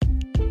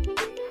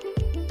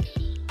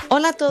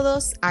Hola a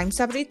todos, I'm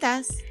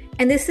Sabritas.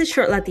 And this is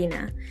Short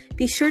Latina.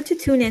 Be sure to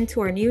tune in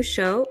to our new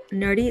show,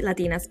 Nerdy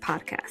Latinas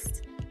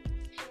Podcast.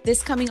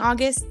 This coming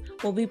August,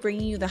 we'll be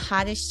bringing you the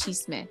hottest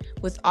chisme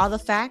with all the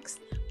facts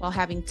while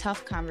having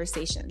tough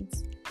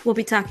conversations. We'll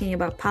be talking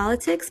about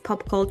politics,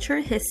 pop culture,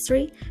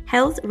 history,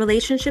 health,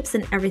 relationships,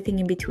 and everything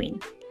in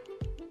between.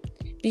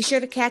 Be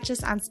sure to catch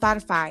us on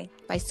Spotify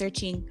by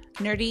searching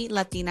Nerdy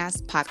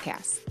Latinas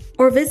Podcast.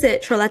 Or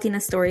visit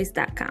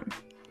shortlatinastories.com.